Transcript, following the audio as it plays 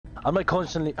I'm like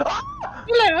constantly.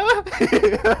 Hello.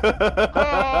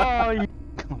 Oh, you...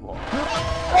 Come on.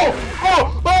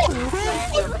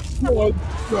 Oh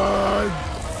God.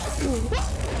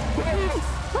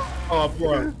 Oh,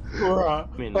 bro.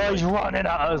 Oh, he's running at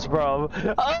us, bro.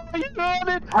 Oh, he's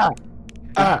running.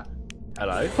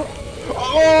 Hello.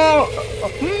 Oh!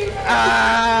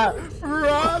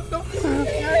 Run!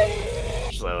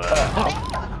 Slower.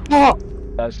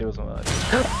 Actually, wasn't like.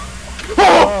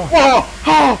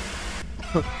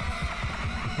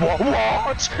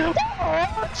 What?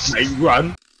 Hey,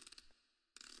 run!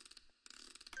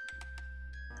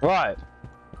 Right.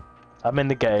 I'm in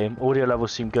the game. Audio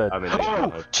levels seem good. I'm in the game.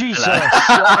 Oh, Jesus!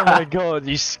 Oh my God,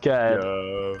 you scared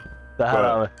Yo. the hell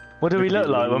out of me. What do we look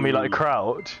like when we like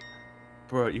crouch?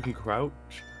 Bro, you can crouch.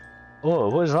 Oh,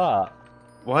 what is that?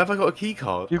 Why have I got a key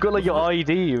card? You've got like your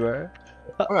ID, bro.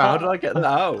 Bro, how did I get that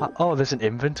out? Oh, there's an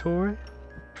inventory?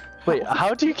 Wait,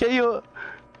 how do you get your...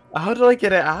 How did I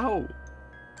get it out?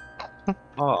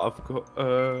 Oh, I've got,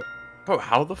 Bro,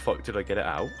 how the fuck did I get it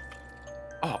out?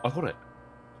 Oh, I got it.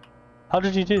 How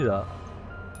did you do that?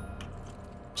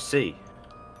 C.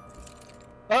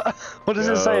 What does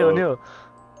it say on your...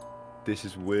 This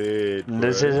is weird, bro.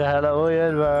 This is a hella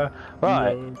weird, bro.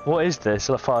 Right, what is this?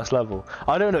 The fast level.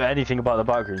 I don't know anything about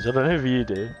the Backrooms. I don't know if you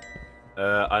do.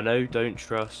 I know don't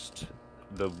trust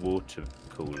the water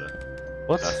cooler.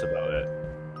 What? That's about it.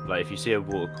 Like, if you see a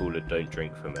water cooler, don't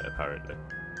drink from it, apparently.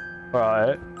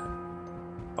 Right.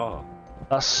 Oh.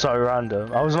 That's so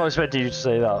random. I was not expecting you to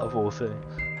say that, of all things.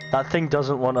 That thing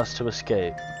doesn't want us to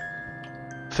escape.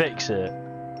 Fix it.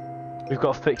 We've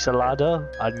got to fix a ladder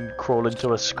and crawl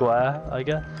into a square, I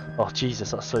guess. Oh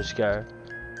Jesus, that's so scary.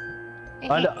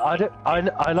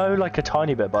 I know like a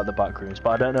tiny bit about the Backrooms, but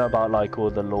I don't know about like all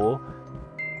the lore.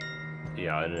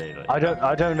 Yeah, I know. Like,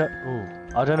 I don't know. Ooh,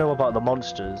 I don't know about the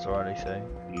monsters or anything.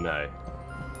 No.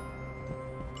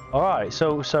 All right,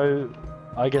 so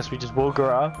I guess we just walk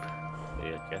around.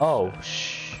 Yeah, I guess Oh, so.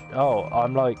 shh. Oh,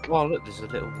 I'm like. Oh, look, there's a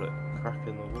little crack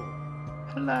in the wall.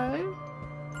 Hello.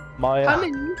 My.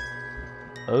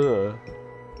 Hello.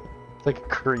 It's like a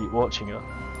creep watching us.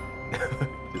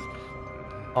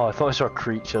 Oh, I thought I saw a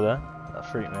creature there.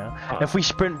 That freaked me out. Oh. If we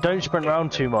don't sprint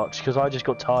around too much, because I just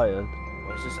got tired.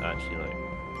 What is this actually like?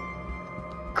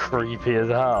 Creepy as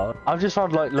hell. I've just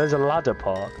found like there's a ladder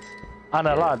part and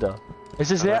a ladder. Is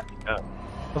this it?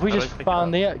 Have we just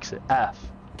found the exit? F.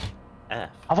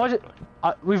 F. Have I just?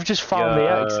 We've just found the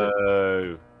exit.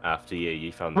 After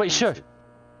you found. Wait, sure.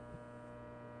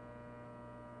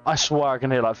 I swear I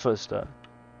can hear like footsteps.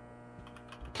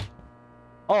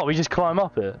 Oh, we just climb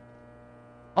up it.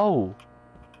 Oh.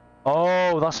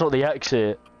 Oh, that's not the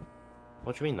exit.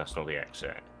 What do you mean that's not the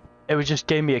exit? It was just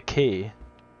gave me a key.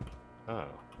 Oh.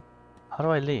 How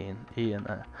do I lean? E and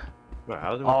there. Well,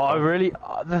 how do Oh, I really.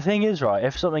 The thing is, right?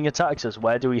 If something attacks us,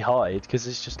 where do we hide? Because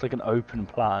it's just like an open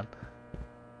plan.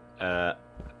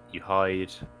 You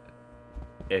hide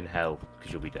in hell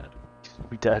because you'll be dead.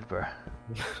 We dead, bro.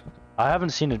 I haven't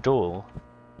seen a door.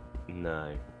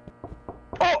 No.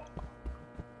 Oh!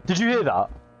 Did you hear that?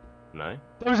 No.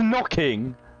 There was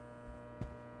knocking.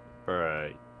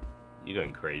 Right. You're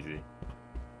going crazy.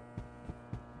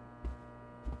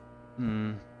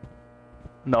 Hmm.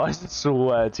 No, I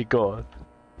swear to God.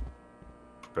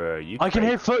 Bro, you. I can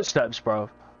hear footsteps, bro.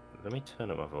 Let me turn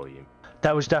up my volume.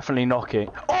 There was definitely knocking.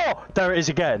 Oh! There it is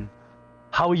again.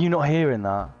 How are you not hearing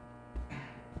that?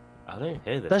 I don't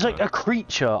hear this. There's like a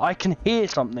creature. I can hear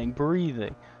something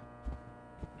breathing.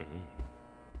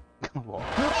 Come on.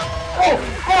 Oh!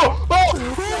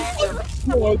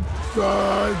 Oh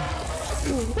God!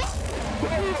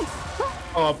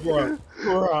 Oh,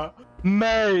 bro.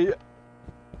 Mate.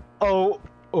 Oh.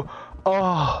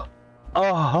 Oh.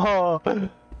 Oh.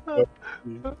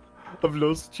 I've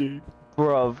lost you.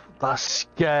 Bruv, that's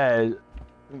scared.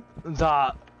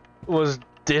 That was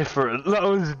different. That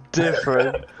was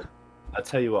different. I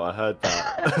tell you what, I heard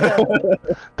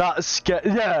that. That's scared.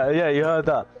 Yeah, you heard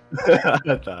that. I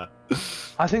heard that.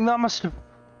 I think that must have.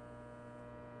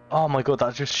 Oh my God,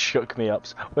 that just shook me up.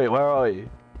 Wait, where are you?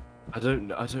 I don't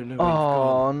know. Where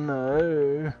Oh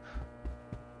no.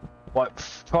 Right,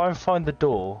 try and find the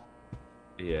door.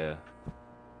 Yeah.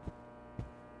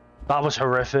 That was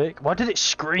horrific. Why did it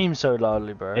scream so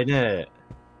loudly, bro? Innit?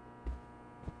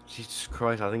 Jesus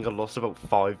Christ, I think I lost about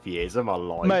 5 years of my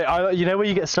life. Mate, you know when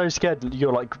you get so scared,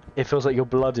 you're like, it feels like your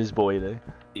blood is boiling.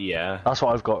 Yeah. That's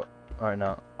what I've got right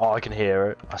now. Oh, I can hear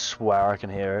it. I swear I can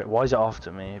hear it. Why is it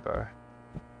after me, bro?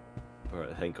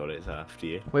 Alright, thank God it's after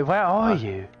you. Wait, where are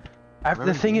you?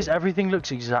 The thing is, everything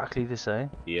looks exactly the same.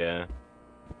 Yeah.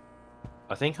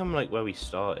 I think I'm like where we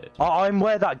started. I'm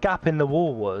where that gap in the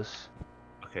wall was.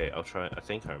 Okay, I'll try. I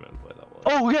think I remember where that was.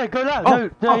 Oh yeah, go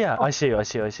down. No, yeah. I see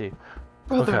you.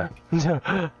 Brother.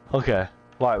 Okay. Okay.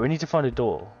 Right, we need to find a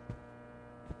door.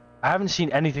 I haven't seen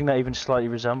anything that even slightly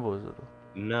resembles it.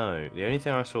 No, the only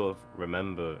thing I sort of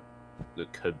remember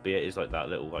that could be it is like that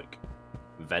little like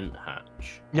vent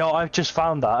hatch. No, I've just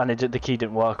found that, and the key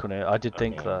didn't work on it. I did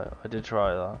think Okay. that. I did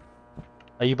try that.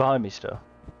 Are you behind me still?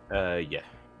 Yeah. Are you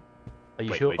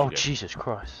Wait, sure? where'd you Oh go? Jesus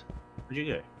Christ! Where'd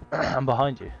you go? I'm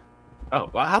behind you. Oh,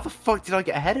 well, how the fuck did I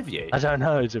get ahead of you? I don't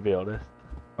know, to be honest.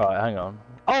 Right, hang on.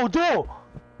 Oh, door!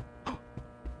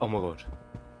 Oh my god.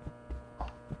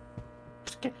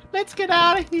 Let's get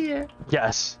out of here.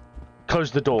 Yes. Close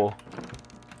the door.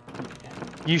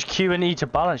 Use Q and E to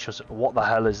balance yourself. What the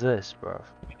hell is this, bro?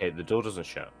 Okay, the door doesn't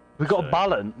shut. We got So-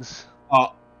 balance.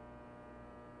 Oh.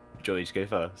 Do you want me to go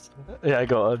first? Yeah, I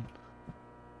got on.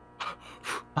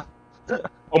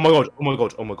 Oh my god, oh my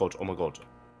god, oh my god, oh my god.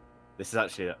 This is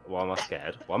actually... Why am I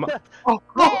scared? Why am I... Oh,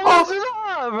 What was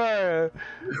that, bro?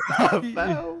 I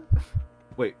fell.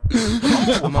 Wait.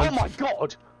 Oh my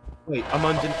god! Wait, I'm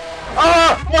under...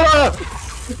 Ah!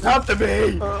 Ah! After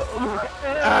me!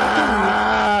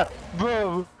 Ah!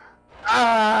 Bro!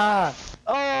 Ah!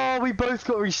 Oh, we both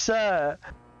got reset!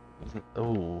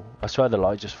 Oh, I swear the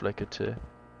light just flickered too.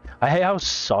 I hate how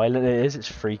silent it is, it's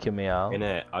freaking me out. In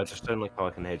it, I just don't like how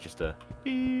I can hear just a...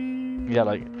 Yeah,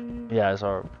 like... Yeah, it's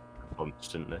horrible.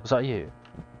 Constantly. Was that you?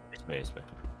 It's me, it's me.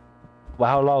 Well,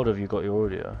 how loud have you got your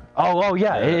audio? Oh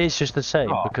yeah, Yeah. it is just the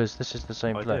same, Oh. because this is the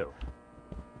same I place. do.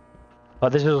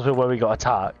 But this is also where we got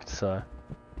attacked, so...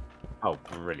 Oh,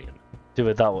 brilliant. Do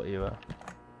with that what you were.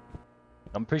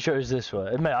 I'm pretty sure it was this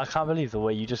way. Mate, I can't believe the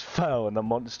way you just fell and the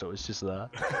monster was just there.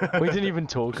 We didn't even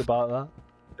talk about that.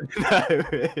 No,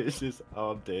 it's just...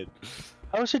 Oh, I'm dead.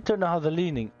 I also don't know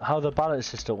how the balance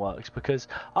system works, because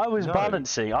I was No.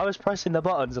 balancing, I was pressing the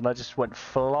buttons and I just went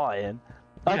flying.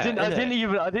 I Yeah, didn't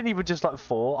innit? even just like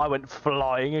fall, I went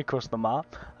flying across the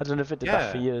map. I don't know if it did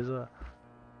that for Yeah. you as well.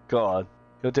 God,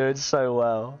 you're doing so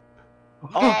well.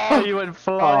 Oh, you went Oh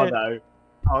flying. no.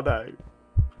 Oh no.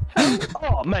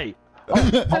 Oh, mate.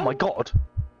 Oh my god.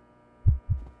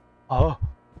 Oh.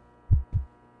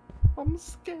 I'm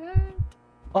scared.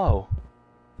 Oh.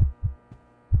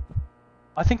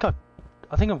 I think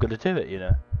I'm gonna do it, you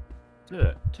know. Do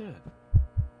it, do it.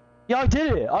 Yeah, I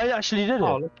did it. I actually did it.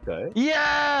 Oh, let's go.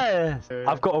 Yes!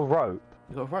 I've got a rope.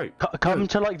 You got a rope. Come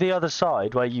to like the other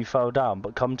side where you fell down,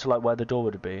 but come to like where the door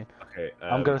would have been. Okay,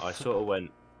 I'm gonna I sort of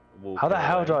went walking How the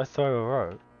hell away. do I throw a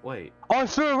rope? Wait. Oh, I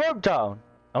threw a rope down!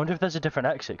 I wonder if there's a different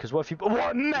exit, because what if you...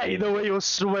 What, mate? The way you're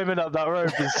swimming up that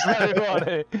rope is so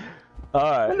funny.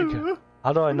 Alright. Okay.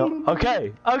 How do I not...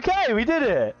 Okay! Okay, we did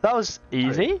it! That was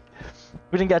easy.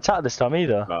 We didn't get attacked this time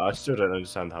either. No, I still don't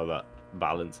understand how that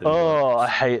balances. Oh, I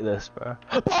hate this, bro.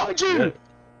 Behind you!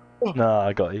 Yeah. No,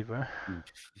 I got you, bro.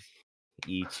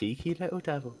 You cheeky little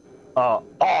devil.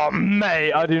 Oh,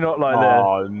 mate, I do not like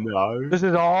Oh no. this.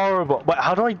 This is horrible. Wait,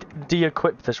 how do I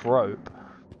de-equip this rope?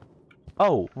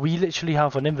 Oh, we literally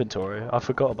have an inventory. I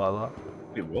forgot about that.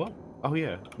 Wait, what? Oh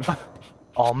yeah.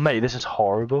 Oh, mate, this is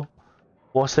horrible.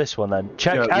 What's this one then?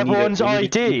 Check Yeah, we need a- everyone's we need a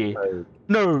ID. cheat code.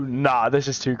 No, nah, this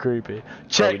is too creepy.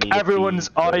 Check need a everyone's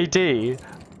cheat code. ID.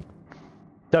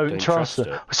 Don't trust trust them.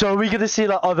 it. So are we gonna see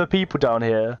like other people down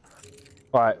here?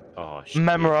 Right, Oh shit.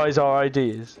 memorize our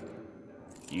IDs.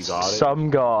 You got it.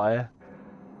 Some guy.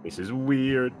 This is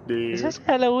weird, dude. Is this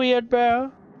hella weird,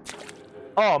 bro?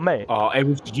 Oh, mate. Oh, it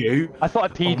was you. I thought I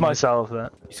peed my- myself then.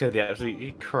 You scared the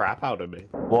absolute crap out of me.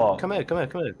 What? Come here, come here,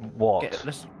 come here. What?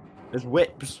 There's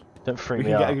whips. Don't freak We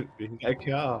me can, out. we can get a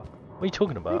car. What are you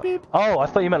talking about? Beep, beep. Oh, I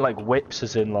thought you meant like whips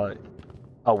as in like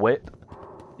a whip.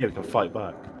 Yeah, we can fight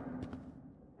back.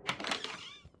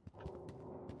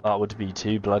 That would be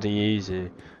too bloody easy.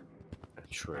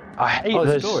 True. I hate Oh,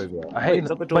 there's this. a door over there. I hate. Wait, is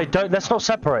that the door? Wait, don't. Let's not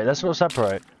separate. Let's not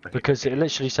separate Okay, because it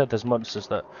literally said there's monsters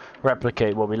that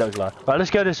replicate what we look like. Right,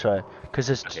 let's go this way because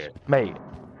this, Okay. mate.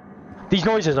 These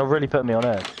noises are really putting me on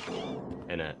edge.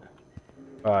 In it.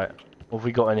 Right, what have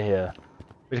we got in here?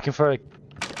 We looking for a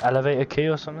elevator key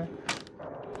or something?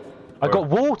 I got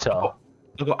water. Oh,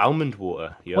 I've got almond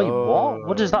water. Yo. Wait, what?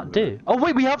 What does that do? Oh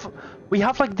wait, we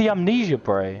have like the amnesia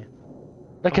brain,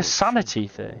 like a sanity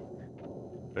thing.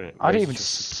 Brilliant. I didn't It's even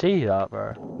just see that,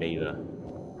 bro. neither.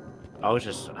 I was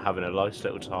just having a nice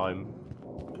little time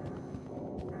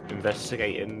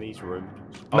investigating these rooms.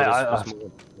 Oh, Mate, there's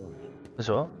more. That's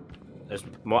what? There's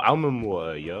more almond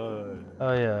water, yo.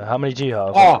 Oh yeah. How many do you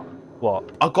have? Oh, What?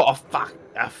 I got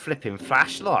a flipping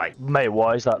flashlight. Mate,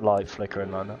 why is that light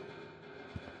flickering like that?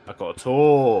 I got a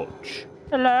torch.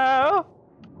 Hello?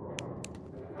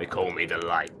 They call me the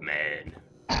light man.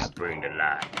 I bring the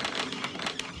light.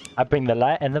 I bring the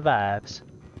light and the vibes.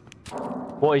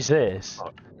 What is this?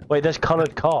 Wait, there's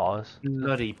coloured cars.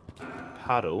 Bloody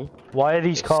paddle. Why are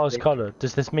these cars coloured?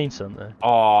 Does this mean something?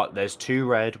 Oh, there's 2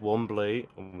 red, 1 blue,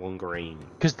 and 1 green.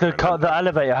 Because the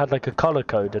elevator had like a colour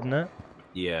code, didn't it?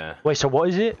 Yeah. Wait, so what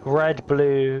is it? Red,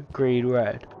 blue, green,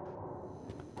 red.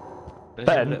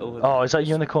 Ben? Oh, is that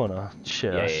you in the corner?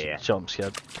 Shit, yeah. jump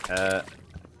scared. Okay.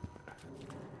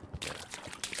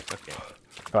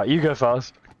 Right, you go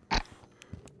first.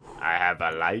 I have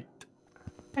a light.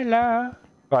 Hello.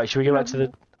 Right, should we go back to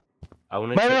the... I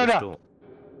want to check the store.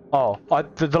 Oh,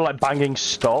 the like banging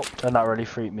stopped, and that really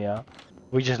freaked me out.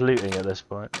 We're just looting at this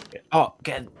point. Oh,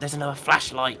 there's another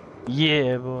flashlight.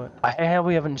 Yeah, boy. I hear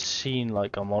we haven't seen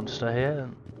like a monster here.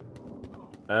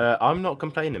 I'm not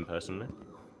complaining personally.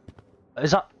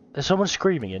 Is someone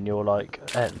screaming in your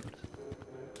like end?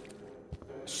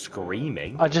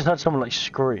 Screaming? I just heard someone like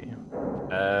scream.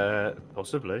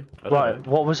 Possibly. Right,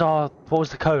 what was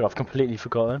the code? I've completely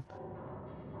forgotten.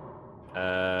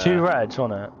 2 reds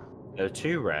on it. There are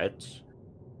 2 reds.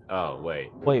 Oh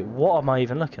wait. Wait, what am I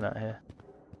even looking at here?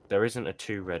 There isn't a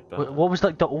 2 red button. What was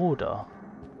like the order?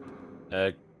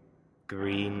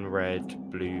 Green,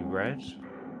 red, blue, red.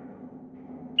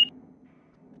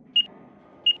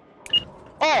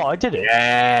 Oh, I did it.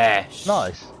 Yes.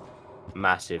 Nice.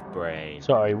 Massive brain.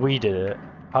 Sorry, we did it.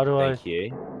 How do Thank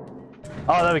you.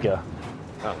 Oh, there we go.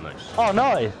 Oh, nice. Oh,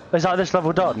 nice. Is that this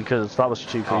level done? Because that was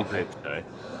too I creepy. hope so.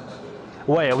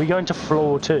 Wait, are we going to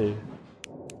floor 2?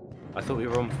 I thought we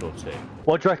were on floor 2.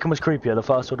 What do you reckon was creepier, the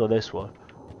first one or this one?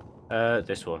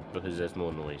 This one, because there's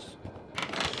more noise.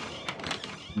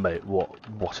 Mate, what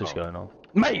is going on?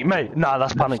 Mate, nah,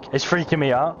 that's panic. It's freaking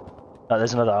me out. No,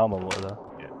 there's another armor water there.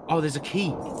 Yeah. Oh, there's a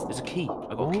key. There's a key.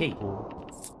 I got a key.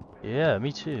 Yeah,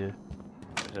 me too.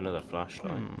 There's another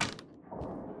flashlight.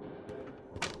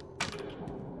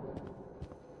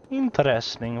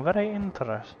 Interesting, very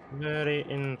interesting. Very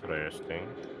interesting.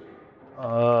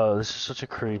 Oh, this is such a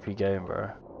creepy game, bro.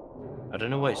 I don't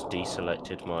know why it's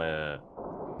deselected my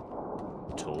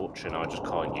torch and I just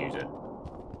can't use it.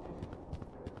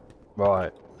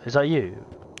 Right, is that you?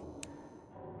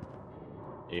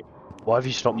 Yeah. Why have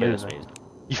you stopped moving? That's me.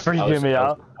 You freaking me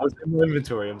out. I was in my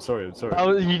inventory. I'm sorry.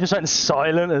 Oh, you just went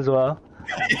silent as well.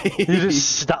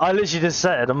 I literally just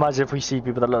said, imagine if we see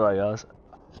people that look like us.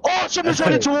 Oh, someone's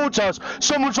running towards us!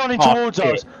 Someone's running towards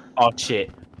us! Oh shit!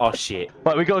 Oh shit!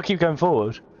 Right, we gotta keep going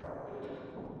forward.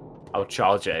 I'll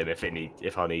charge at him if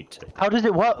I need to. How does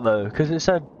it work though? Because it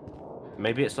said...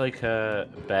 Maybe it's like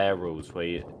bear rules where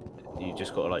you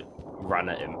just gotta like run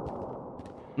at him.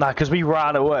 Nah, because we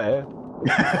ran away.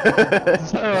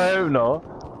 So I hope not.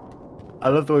 I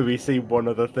love the way we see one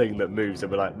other thing that moves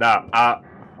and we're like, nah,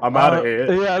 I'm out of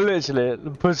here. Yeah, literally, the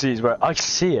pussies where I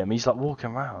see him, he's like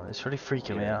walking around. It's really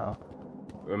freaking me out.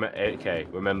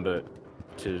 Remember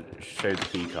to show the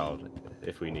key card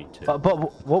if we need to.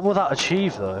 But what will that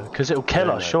achieve though? Because it'll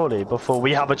kill us surely before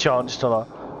we have a chance to like...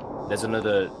 There's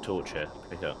another torch here.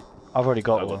 Pick up. I've already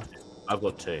got one. I've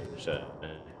got 2, so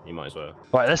you might as well.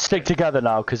 Right, let's stick together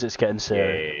now because it's getting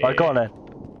serious. Yeah. Right, go on then.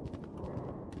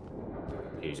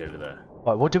 He's over there.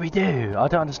 Right, what do we do? I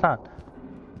don't understand.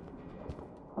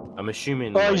 I'm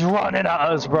assuming. Oh, he's running at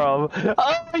us, bro.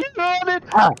 Oh, he's running.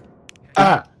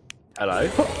 Hello.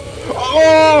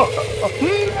 Oh!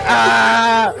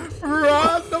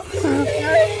 Run!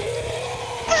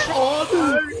 Oh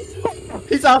no!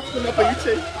 He's after my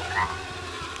booty.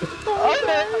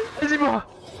 Oh, is he, bro?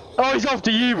 Oh, he's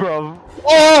after you, bro.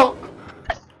 Oh!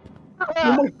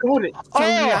 Oh my god! It's so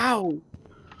loud.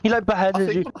 He like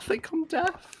beheaded you. I think I'm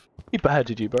deaf. He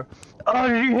beheaded you, bro. Oh,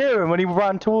 did you hear him when he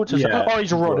ran towards us? Yeah, oh,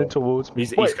 he's running towards me.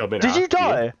 He's coming. Did you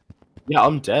die? Yeah,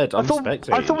 I'm dead. I'm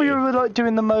spectating. I thought we were like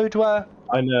doing the mode where.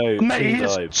 I know. Mate,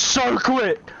 he's so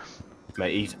quick.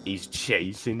 Mate, he's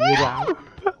chasing you down.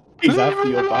 He's after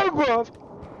your back. Bro.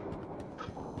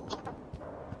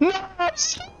 No.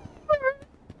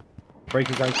 Break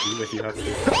his ankle if you have to.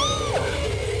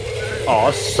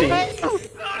 Oh shit.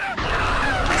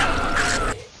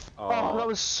 Oh, that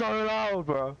was so loud,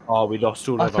 bro. Oh, we lost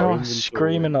all of our inventory.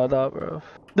 Screaming like that, bro.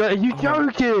 No, are you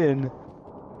joking?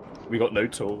 We got no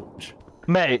torch.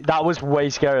 Mate, that was way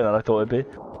scarier than I thought it'd be.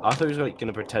 I thought he was like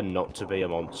gonna pretend not to be a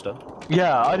monster.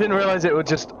 Yeah, I didn't realise it would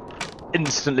just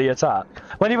instantly attack.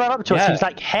 When he ran up to us, he was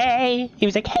like, "Hey!" He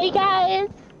was like, "Hey guys!"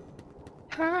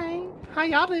 Hi, how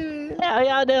y'all doing? How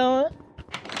y'all doing?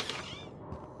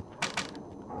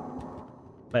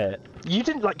 Mate, you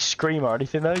didn't like scream or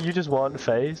anything though. You just weren't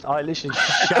phased. I literally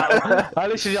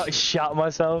shat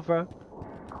myself, bro.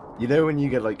 You know when you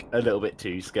get like a little bit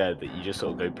too scared that you just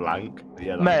sort of go blank?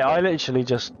 Yeah. Mate, I literally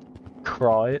just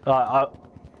cried.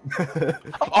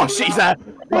 Oh, she's there!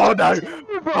 Oh no!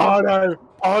 Oh no!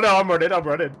 Oh no! I'm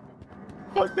running!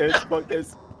 Fuck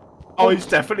this! Oh, he's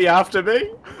definitely after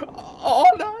me! Oh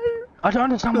no! I don't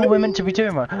understand what we're meant to be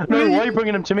doing, man. No, why are you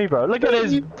bringing him to me, bro? Look at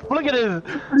this! Look at this!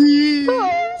 Please!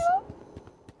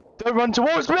 Don't run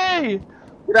towards me!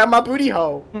 Get out my booty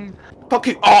hole! Fuck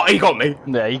you! Oh, he got me!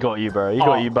 Yeah, he got you, bro. He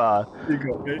got you bad. He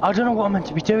got me. I don't know what I'm meant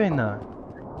to be doing, though.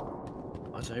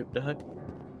 I don't know.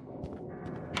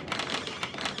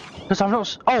 Because I've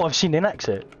not... Oh, I've seen an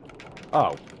exit.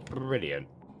 Oh, brilliant.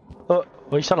 Well,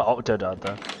 you sound like Octodad,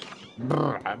 though.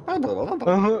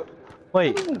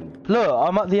 Wait, look,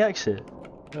 I'm at the exit.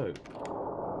 No.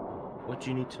 What do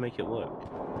you need to make it work?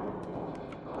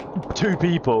 2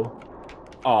 people.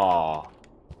 Ah.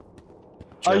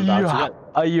 Are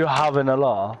you having a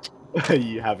laugh? Are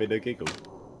you having a giggle?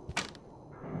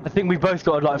 I think we both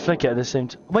got to like flick it at the same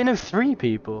time. Wait, no, 3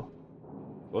 people.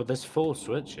 Well, there's 4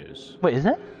 switches. Wait, is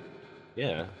there?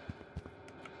 Yeah.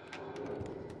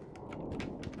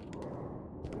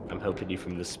 I'm helping you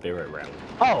from the spirit realm.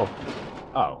 Oh.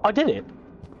 Oh. I did it.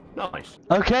 Nice.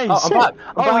 Okay, Oh, sick. I'm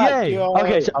back. Yay. You're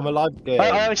Okay, right. so I'm alive again.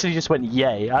 I actually just went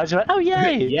yay. I was like, oh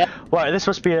yay. Yeah. Right, this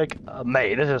must be like,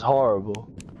 mate, this is horrible.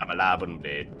 I'm alive and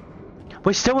dead.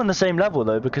 We're still on the same level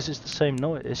though because it's the same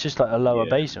noise. It's just like a lower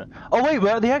basement. Oh wait, we're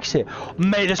at the exit.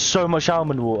 Mate, there's so much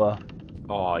almond water.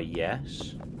 Oh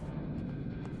yes.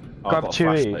 Grab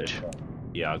 2 each.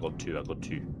 Yeah, I got two.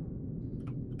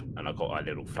 And I got a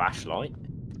little flashlight.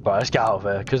 Right, let's get out of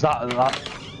here because that.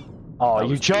 Oh, That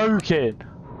you was joking?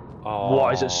 Oh.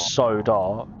 Why is it so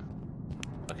dark?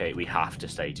 Okay, we have to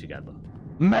stay together.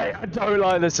 Mate, I don't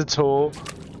like this at all.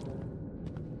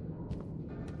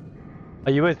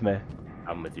 Are you with me?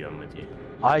 I'm with you.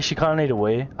 I actually kind of need a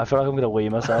wee. I feel like I'm gonna wee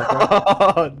myself.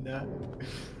 Oh no.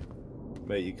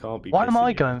 Mate, you can't be. Why am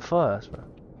I going first, bro?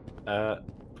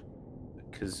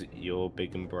 Because you're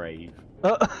big and brave.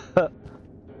 I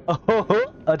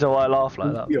don't know why I laugh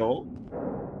like that.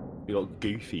 You got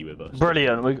Goofy with us.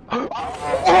 Brilliant. We...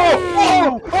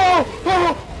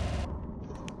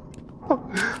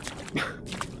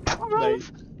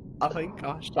 Mate, I think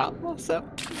I shot myself.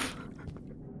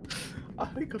 I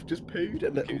think I've just pooed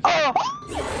and it.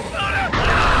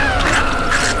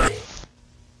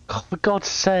 God, for God's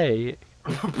sake.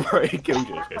 Bro, he killed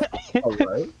you.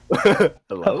 Hello?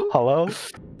 Hello? Hello?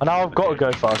 And now I've got to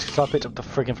go fast because I picked up the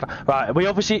friggin' Right,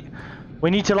 we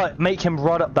need to like make him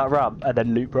run up that ramp and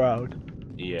then loop round.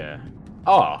 Yeah.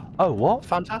 Oh. Oh, what?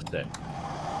 Fantastic.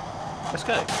 Let's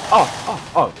go.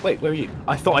 Oh, wait, where are you?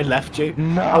 I thought I left you.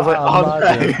 No, I was like,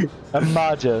 imagine. no.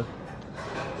 Imagine.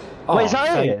 Wait, is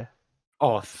that here?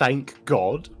 Oh, thank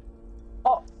God.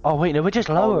 Oh wait, no, we're just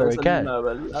lower again.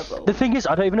 The thing is,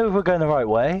 I don't even know if we're going the right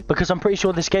way because I'm pretty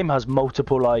sure this game has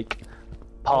multiple like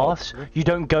paths. You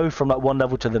don't go from like one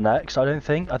level to the next. I don't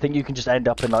think. I think you can just end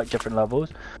up in like different levels.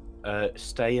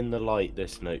 Stay in the light.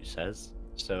 This note says.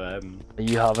 So Are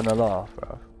you having a laugh,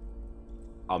 bro?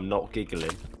 I'm not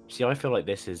giggling. See, I feel like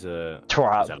this is a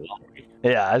trap. Lottery.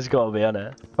 Yeah, it's got to be,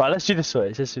 innit? Right, let's do this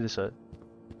switch. Let's do this switch.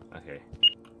 Okay.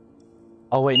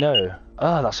 Oh wait, no.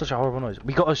 Oh, that's such a horrible noise.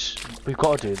 We've got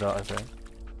to do that, I think.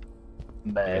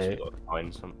 Mate. I guess we got to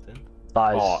find something.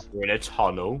 That is... Oh, we're in a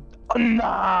tunnel.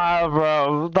 Nah,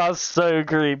 bro. That's so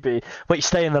creepy. Wait,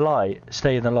 stay in the light.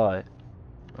 Stay in the light.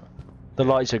 The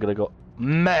lights are gonna go.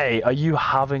 Mate, are you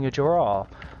having a giraffe?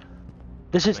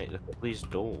 This is. Mate, look at these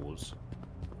doors.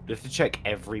 You have to check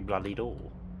every bloody door.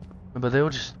 But they all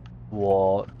just.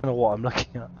 What? I don't know what I'm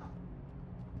looking at.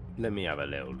 Let me have a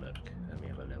little look.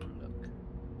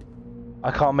 I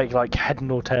can't make like head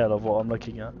nor tail of what I'm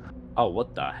looking at. Oh,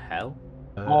 what the hell?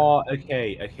 Oh,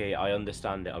 okay, I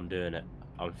understand it. I'm doing it.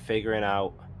 I'm figuring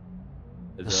out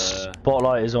the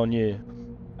spotlight is on you.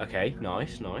 Okay,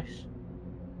 nice.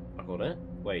 I got it.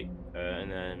 Wait,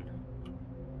 and then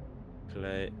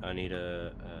play. I need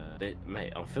a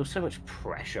mate. I feel so much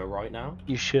pressure right now.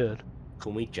 You should.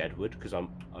 Call me Jedward because I'm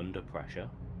under pressure.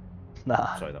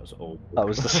 Nah. Sorry, that was all. That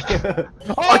was the.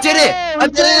 Oh, I did it! I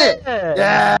did it!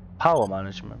 Yeah. Power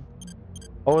management.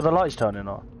 Oh, are the lights turning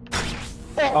on?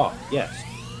 Oh, yes.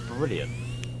 Brilliant.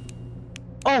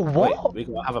 Oh, what? Wait,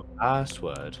 we gotta have a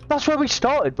password. That's where we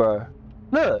started, bro.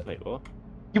 Look. Wait, what?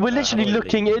 You were literally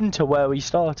looking into where we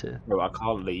started. Bro, I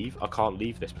can't leave. I can't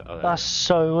leave this. That's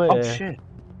so weird. Oh shit.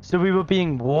 So we were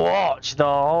being watched the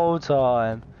whole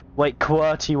time. Wait,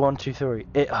 QWERTY123.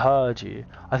 It heard you.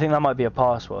 I think that might be a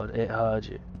password. It heard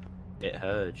you. It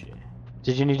heard you.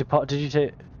 Did you need a part? Did you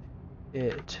take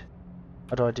it?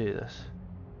 How do I do this?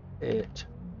 It.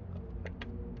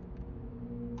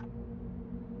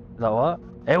 Is that what?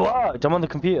 It worked. I'm on the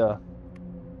computer.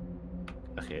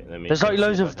 Okay, let me. There's like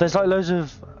loads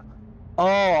of.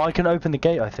 Oh, I can open the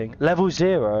gate, I think. Level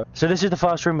 0. So this is the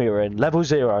first room we were in. Level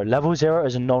 0. Level 0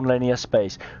 is a non-linear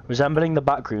space, resembling the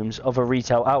backrooms of a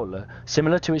retail outlet.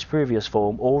 Similar to its previous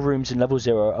form, all rooms in Level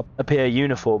 0 appear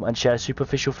uniform and share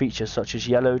superficial features such as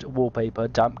yellowed wallpaper,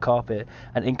 damp carpet,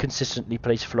 and inconsistently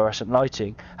placed fluorescent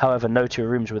lighting. However, no two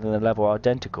rooms within the level are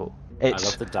identical. I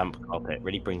love the damp carpet. It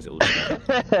really brings it all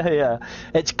together. Yeah.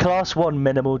 It's Class 1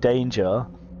 minimal danger.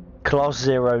 Class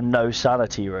 0 no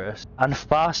sanity risk, and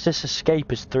fastest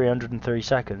escape is 303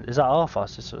 seconds. Is that our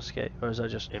fastest escape, or is that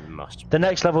just? It must. The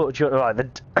next level, right?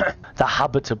 The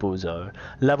habitable zone.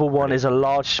 Level 1 is a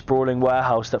large sprawling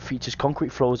warehouse that features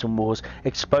concrete floors and walls,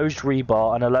 exposed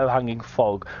rebar, and a low-hanging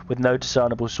fog with no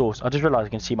discernible source. I just realised I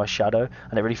can see my shadow,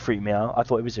 and it really freaked me out. I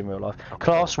thought it was in real life.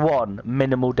 Class 1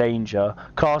 minimal danger.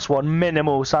 Class 1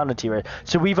 minimal sanity risk.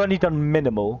 So we've only done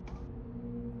minimal.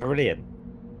 Brilliant.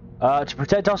 To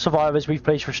protect our survivors, we've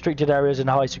placed restricted areas in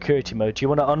high security mode. Do you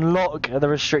want to unlock the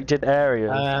restricted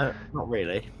areas? Not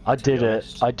really. I did it.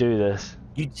 I do this.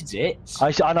 You did it?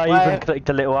 And I even clicked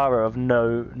the little arrow of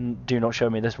no, do not show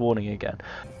me this warning again.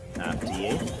 After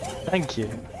you. Thank you.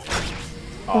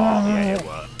 Oh, yeah, it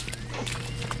worked.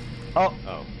 Oh.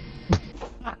 Oh.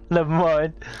 Never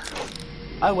mind.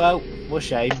 Oh well, what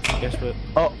shame. Guess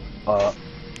what? Oh.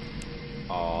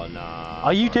 Oh, nah.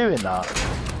 Are you doing that?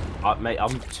 Mate,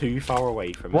 I'm too far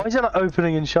away from it. Why is it like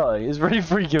opening and shutting? It's really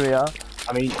freaking me out.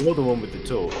 I mean, you're the one with the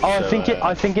torch. Oh, so,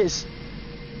 I think it's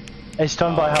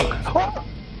done by how.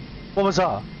 What was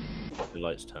that? The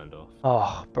lights turned off.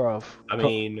 Oh, bro. I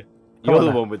mean, you're the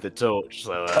one with the torch,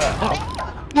 so.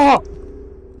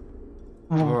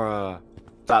 Bruh,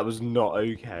 that was not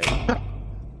okay.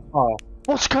 Oh,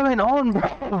 what's going on,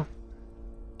 bro?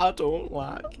 I don't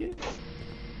like it.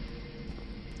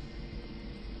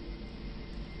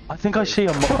 I think I see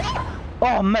a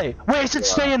Oh, mate. Wait, is it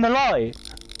stay in the light?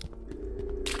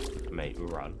 Mate,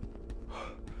 run.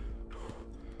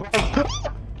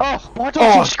 Oh, why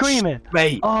don't you screaming?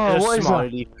 Mate, oh, what is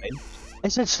that? Face.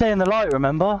 It said stay in the light,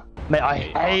 remember? Mate, I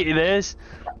hate this.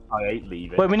 I hate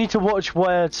leaving. Wait, we need to watch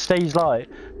where it stays light.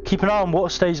 Keep an eye on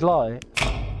what stays light.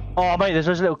 Oh, mate, there's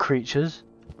those little creatures.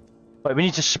 Wait, we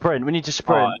need to sprint. We need to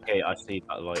sprint. Oh, okay, I see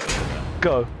that light over there.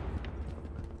 Go.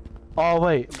 Oh,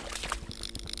 wait.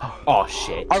 Oh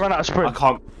shit! I ran out of sprint. I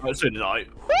can't. So did I.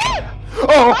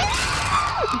 Oh!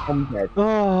 I'm dead.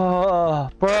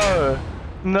 Oh, bro.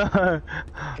 No.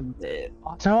 I'm dead. I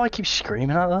don't know why I keep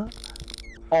screaming at that.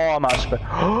 Oh, I'm out of sprint.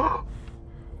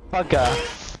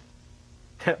 Bugger.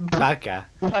 Bugger.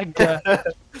 Bugger.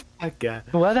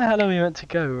 Bugger. Where the hell are we meant to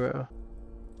go, bro?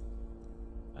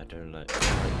 I don't know.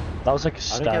 That was like a I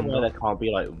don't stand. get why there can't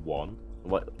be like one.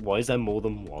 Why is there more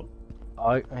than one?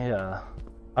 Yeah.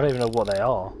 I don't even know what they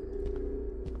are.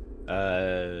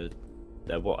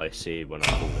 They're what I see when I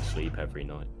fall asleep every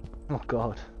night. Oh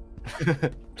god.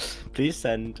 Please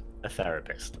send a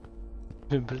therapist.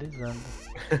 Please send.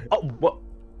 Oh, what?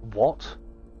 What?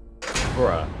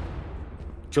 Bruh.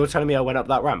 You're telling me I went up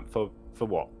that ramp for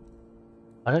what?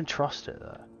 I don't trust it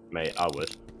though. Mate, I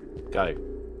would. Go.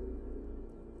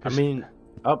 I mean,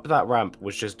 up that ramp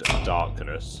was just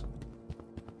darkness.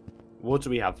 What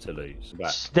do we have to lose?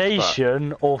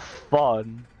 Station or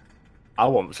fun? I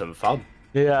want some fun.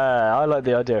 Yeah, I like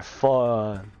the idea of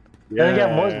fun. Yeah. Then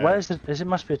again, where's the? It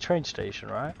must be a train station,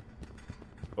 right?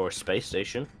 Or a space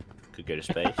station. Could go to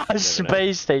space. A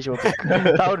space station would be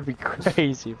that would be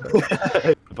crazy, bro.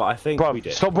 But I think Bro, we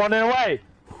did. stop running away!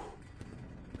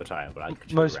 But I like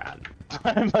to Most- run.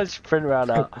 I must sprint around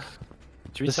out.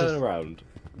 Should we This turn is- around?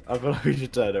 I feel like we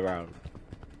should turn around.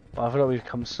 I feel like we've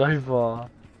come so far.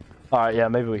 Alright, yeah,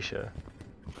 maybe we should.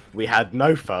 We had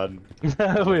no fun.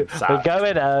 We're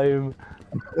going home.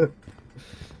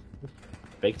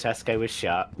 Big Tesco was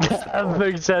shut. Big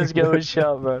Tesco was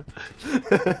shut, bro.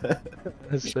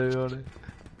 That's so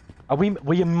funny.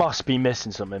 We must be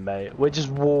missing something, mate. We're just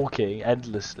walking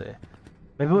endlessly.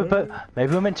 Maybe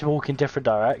we're meant to walk in different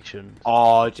directions.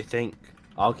 Oh, do you think?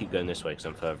 I'll keep going this way because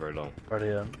I'm further along.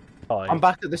 Brilliant. Oh, I'm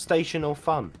back at the station all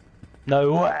fun.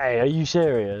 no way. Are you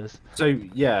serious? So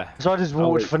yeah. So I just I'll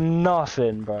walked wait. for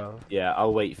nothing, bro. Yeah,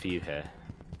 I'll wait for you here.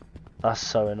 That's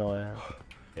so annoying.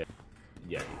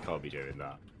 Yeah, you can't be doing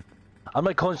that. I'm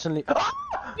like constantly.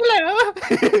 Hello.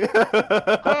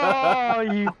 Oh,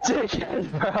 you dickhead,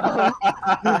 bro!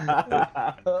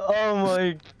 Oh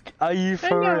my! Are you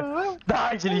for real?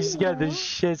 That actually scared the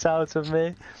shit out of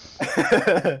me.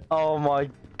 Oh my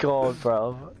god,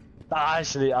 bro! That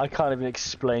actually, I can't even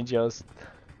explain just.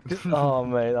 Oh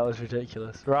mate, that was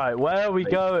ridiculous. Right, where are we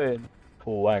going?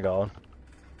 Oh, hang on.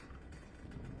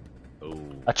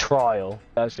 Ooh. A trial.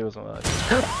 That actually wasn't right.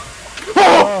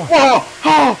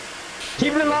 Oh!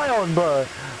 Keep the light on, bro.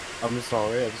 I'm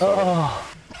sorry.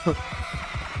 Oh.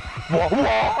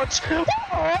 What?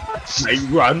 Hey,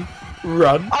 run!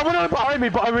 I want to look behind me,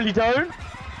 but I really don't.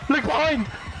 Look behind.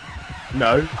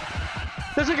 No.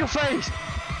 There's like a face.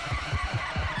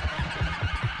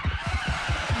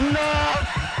 No.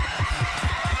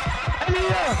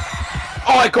 Elliot.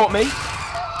 Oh, it got me.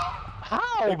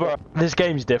 How, bro? This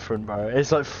game's different, bro.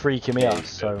 It's like freaking me out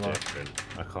so much.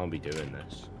 I can't be doing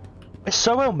this. It's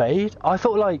so well made. I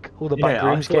thought like all the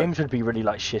Backrooms thought... games would be really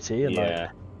like shitty and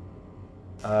like.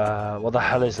 What the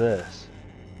hell is this?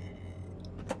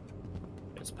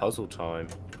 It's puzzle time.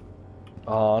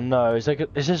 Oh no, is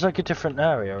this like a different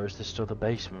area or is this still the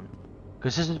basement?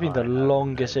 Because this has been the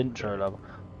longest intro level.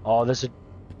 Oh,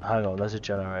 hang on, there's a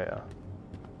generator.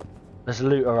 Let's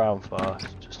loot around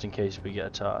first, just in case we get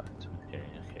attacked. Okay.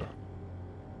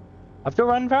 Have to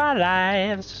run for our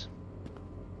lives.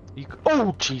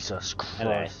 Oh Jesus Christ!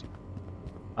 Hello.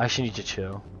 I actually need to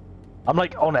chill. I'm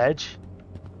like on edge.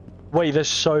 Wait, there's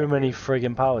so many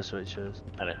friggin' power switches.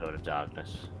 And a hood of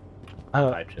darkness.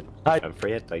 I'm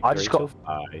free at like 3 till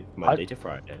 5, Monday to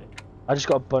Friday. I just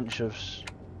got a bunch of...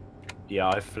 Yeah,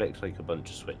 I flicked like a bunch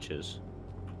of switches.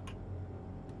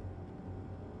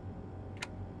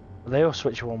 They all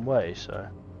switch one way, so...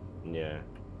 Yeah.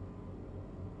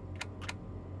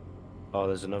 Oh,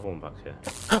 there's another one back here.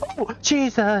 Oh,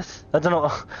 Jesus! I don't know.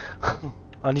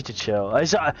 I need to chill.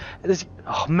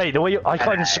 Oh, mate, the way I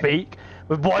can't even speak.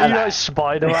 Why are you like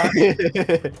Spider-Man?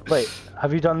 Wait,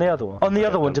 have you done the other one? On the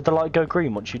other one, did the light go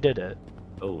green once you did it?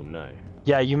 Oh, no.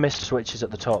 Yeah, you missed switches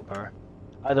at the top, bro.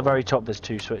 At the very top, there's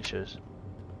 2 switches.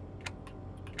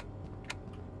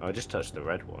 I just touched the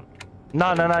red one.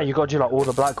 No, you gotta do like all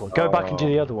the black ones. Go back and do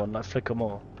the other one, like flick them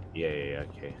all. Yeah,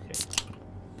 okay.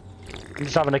 I'm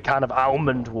just having a can of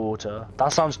almond water.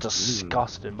 That sounds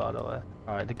disgusting, by the way.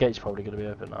 Alright, the gate's probably gonna be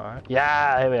open, alright?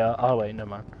 Yeah, here we are. Oh, wait, no,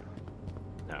 man.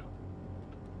 No.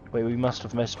 Wait, we must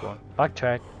have missed one.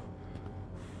 Backtrack.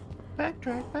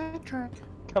 Backtrack.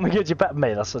 Come and get your back.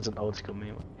 Mate, that's such an old school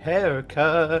meme.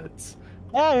 Haircuts.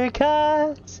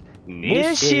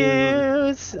 New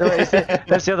shoes. That's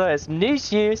the other one. It's new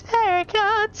shoes.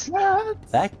 Haircuts.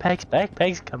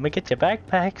 Backpacks. Come and get your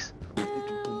backpacks.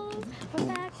 We're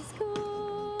back to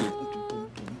school.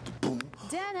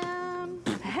 Denim.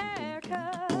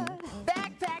 Haircut.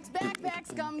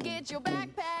 Backpacks. Come get your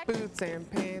backpack. Boots and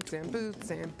pants.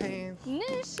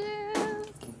 New shoes.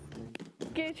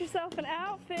 Get yourself an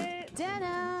outfit.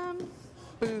 Denim.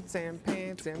 Boots and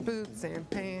pants.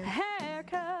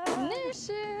 Haircut. New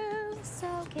shoes. So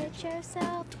get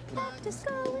yourself back to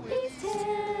school with these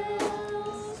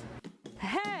tips.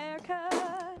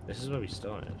 Haircut. This is where we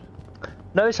started.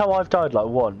 Notice how I've died like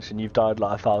once and you've died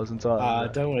like 1,000 times. I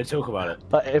don't want to talk about it.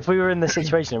 Like, if we were in this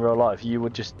situation in real life, you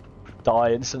would just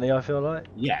die instantly, I feel like.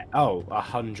 Yeah,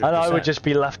 100%. And I would just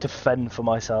be left to fend for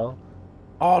myself.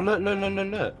 Oh, look.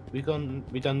 We've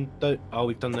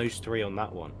done those 3 on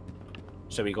that one.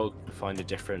 So we got to find a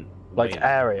different Like way.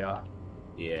 area.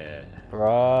 Yeah.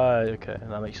 Right, okay,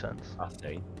 that makes sense. I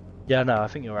think. Yeah, no, I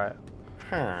think you're right.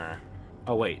 Huh.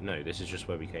 Oh wait, no, this is just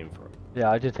where we came from. Yeah,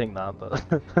 I did think that, but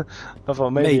I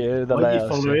thought maybe the why are you layout.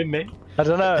 following me? I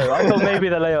don't know. I thought maybe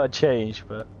the layout had changed,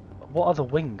 but what other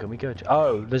wing can we go to?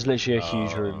 Oh, there's literally a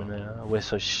huge room in there. We're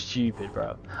so stupid,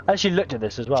 bro. I actually looked at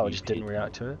this as well. I just didn't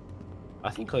react to it. I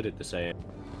think I did the same.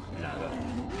 I'm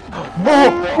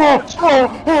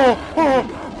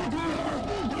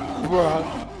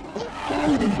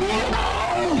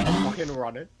fucking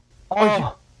running.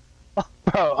 Oh,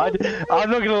 bro, I'm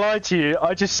not gonna lie to you.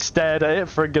 I just stared at it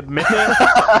for a good minute.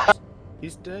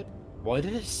 He's dead. Why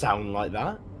did it sound like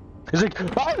that? It's like.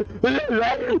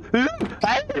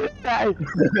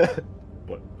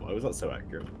 Why was that so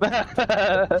accurate?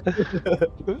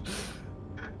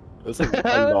 It was like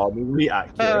alarmingly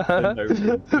accurate for no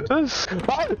reason.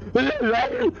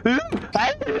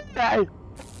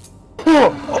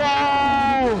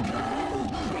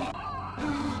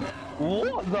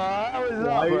 What the hell is that?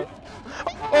 Why?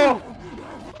 Oh!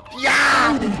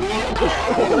 Yeah!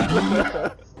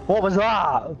 What was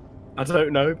that? I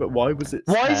don't know, but why was it?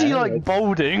 Why is he like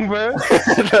bolding, bro?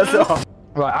 That's all.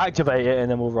 Right, activate it and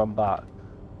then we'll run back.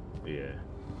 Yeah.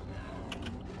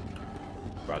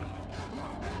 Run.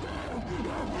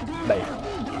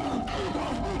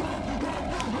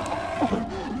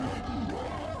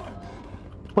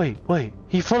 Mate. Wait.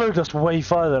 He followed us way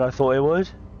farther than I thought he would.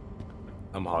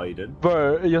 I'm hiding.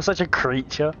 Bro, you're such a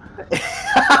creature.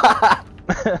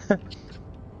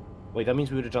 Wait, that means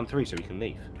we would have done 3 so we can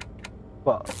leave.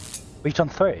 What? We've done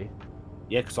 3?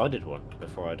 Yeah, because I did one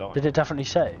before I died. Did it definitely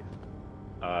save?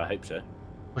 I hope so.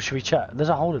 Or should we check? There's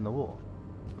a hole in the wall.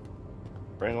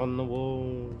 Bring on the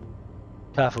wall.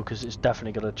 Careful, because it's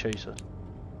definitely gonna chase us.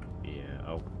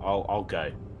 Yeah, I'll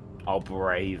go. I'll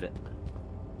brave it.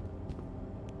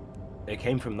 It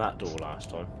came from that door last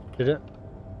time. Did it?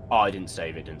 Oh, I didn't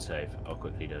save it, didn't save. I'll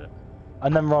quickly do it.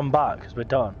 And then run back, because we're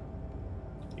done.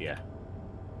 Yeah.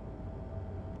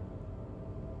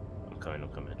 I'm coming.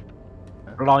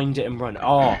 Blind it and run.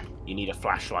 Oh, you need a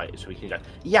flashlight so we can go.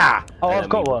 Yeah! Oh, And I've then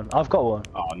got one. I've got one.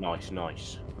 Oh, nice.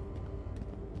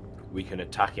 We can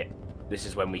attack it. This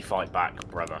is when we fight back,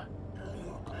 brother.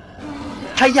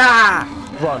 Hiya!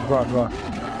 Run.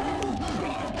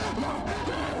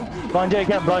 Blind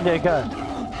it again.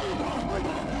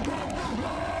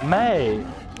 Mate.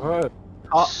 Bro.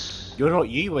 You're not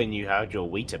you when you had your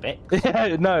Weetabix.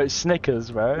 Yeah, no, it's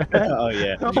Snickers, bro. Oh,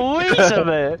 yeah.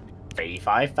 Weetabix!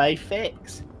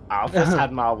 3556. I've just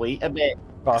had my Weetabix.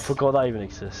 Oh, I forgot that even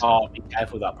exists. Oh, be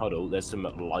careful of that puddle. There's some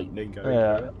lightning going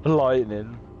Yeah,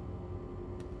 lightning.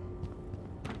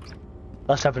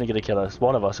 That's definitely gonna kill us.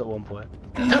 One of us at one point.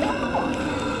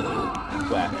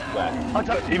 Where? I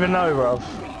don't even know, bruv.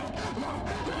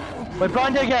 Wait,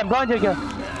 blind it again.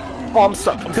 Oh, I'm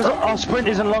stuck. Because our sprint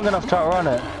isn't long enough to outrun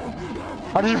it.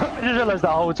 I just realised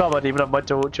that whole time I didn't even have my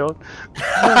torch on.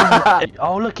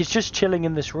 Oh look, it's just chilling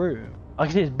in this room. I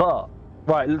can see his butt.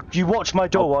 Right, you watch my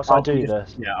door whilst I do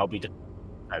this. Yeah, I'll be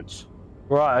defense.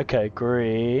 Right, okay,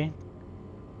 green,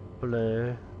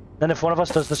 blue. Then if one of us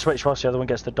does the switch whilst the other one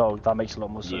gets the dog, that makes a lot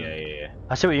more sense. Yeah.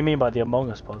 I see what you mean by the Among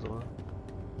Us puzzle.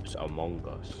 It's Among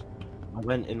Us. I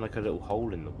went in like a little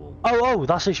hole in the wall. Oh,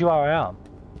 that's actually where I am.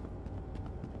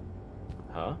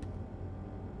 Huh?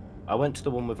 I went to the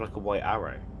one with like a white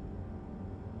arrow.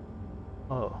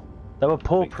 Oh. There were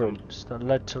paw Wait, come- prints that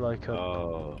led to like a...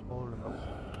 Oh. hole in the-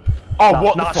 Oh, No,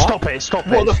 what no, the fuck? Stop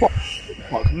What the it.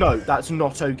 fuck? No, that's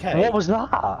not okay. What was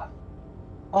that?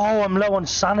 Oh, I'm low on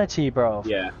sanity, bro.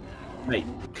 Yeah. Mate,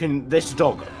 can this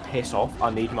dog piss off?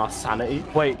 I need my sanity.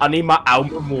 Wait, I need my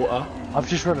almond water. I've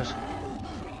just realised.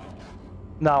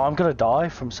 No, I'm gonna die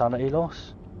from sanity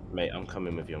loss. Mate, I'm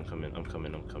coming with you. I'm coming.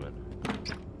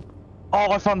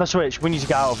 Oh, I found the switch. We need to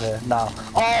get out of here now.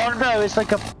 Oh no, it's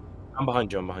like a I'm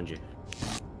behind you.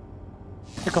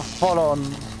 like a full-on.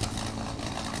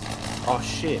 Oh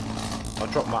shit! I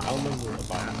dropped my almond water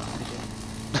by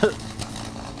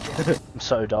accident. I'm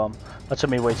so dumb. That took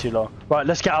me way too long. Right,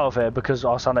 let's get out of here because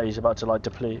our sanity's about to like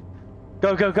deplete.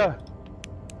 Go.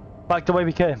 Back the way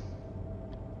we came.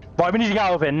 Right, we need to get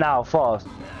out of here now, fast.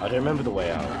 I don't remember the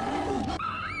way out.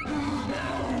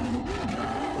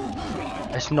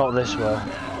 It's not this way.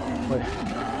 Wait.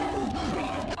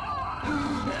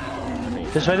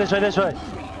 This way.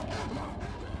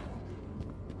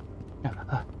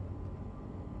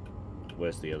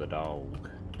 Where's the other dog?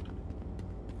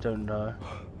 Don't know.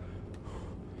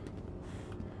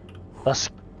 That's...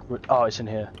 Oh, it's in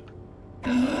here. I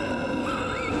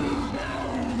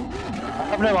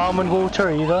have no almond water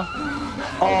either.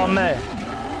 Oh, mate.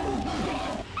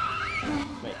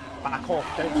 Mate, back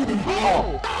off,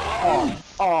 don't...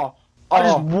 I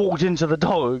just walked into the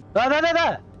dog.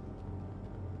 There.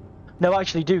 No,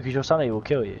 actually do, because your sanity will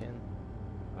kill you.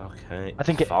 Okay, I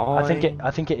think it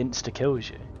insta kills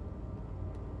you.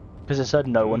 Because it said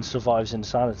no one survives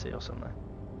insanity or something.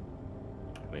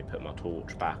 Let me put my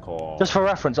torch back on. Just for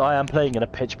reference, I am playing in a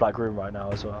pitch black room right now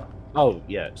as well. Oh,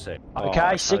 yeah, sick.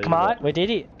 Okay, sick mate, we did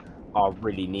it. I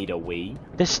really need a wee.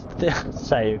 This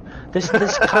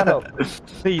cannot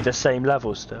be the same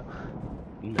level still.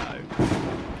 No.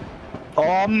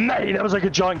 Oh mate, that was like a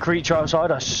giant creature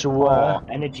outside, I swear. Oh,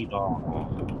 energy bar.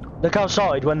 Look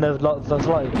outside when the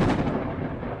light.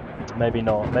 Maybe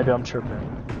not, maybe I'm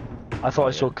tripping. I thought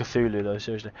I saw Cthulhu though,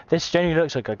 seriously. This genuinely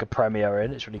looks like a premiere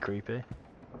in, it's really creepy.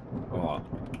 Oh,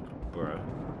 bro.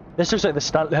 This looks like the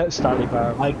Stanley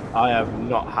Parable. I have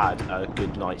not had a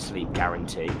good night's sleep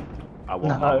guarantee. I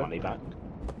want my money back.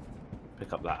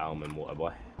 Pick up that almond water,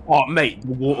 boy. Oh, mate,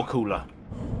 the water cooler.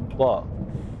 What?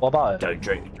 What about it? Don't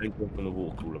drink from the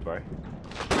water cooler, bro.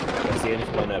 That's the only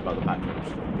thing I know about the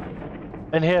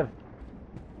Backrooms. In here.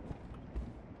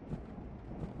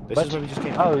 This is where we just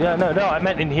came. Oh yeah, no, I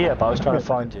meant in here, but I was trying to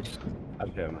find you.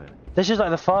 Okay, mate. This is like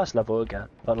the first level again,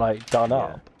 but like done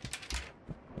up.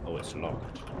 Oh, it's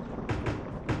locked.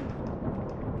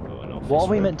 Oh, an office What are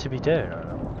we room. meant to be doing? I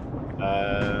don't know. I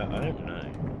don't know.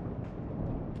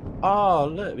 Oh,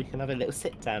 look, we can have a little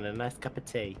sit down and a nice cup of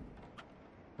tea.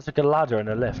 It's like a ladder and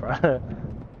a lift, right?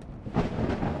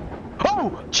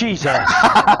 Oh, Jesus!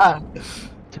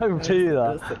 Don't do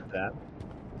that. Let's sit down.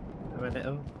 Have a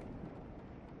little.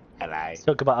 Hello. Let's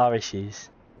talk about our issues.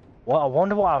 What? I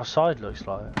wonder what outside looks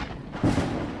like.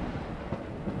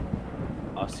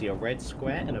 I see a red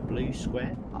square and a blue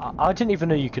square. I didn't even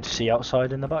know you could see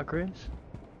outside in the back rooms.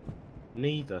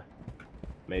 Neither.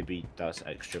 Maybe that's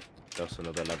extra. That's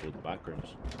another level of the backrooms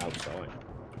outside.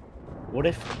 What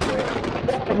if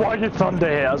we're... Why did thunder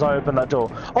hit as I opened that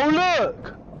door? Oh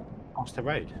look! What's the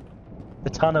road?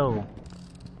 The tunnel.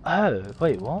 Oh,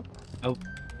 wait, what? Oh,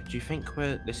 do you think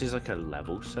this is like a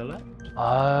level select?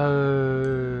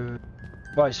 Oh.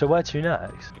 Right, so where to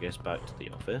next? I guess back to the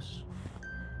office.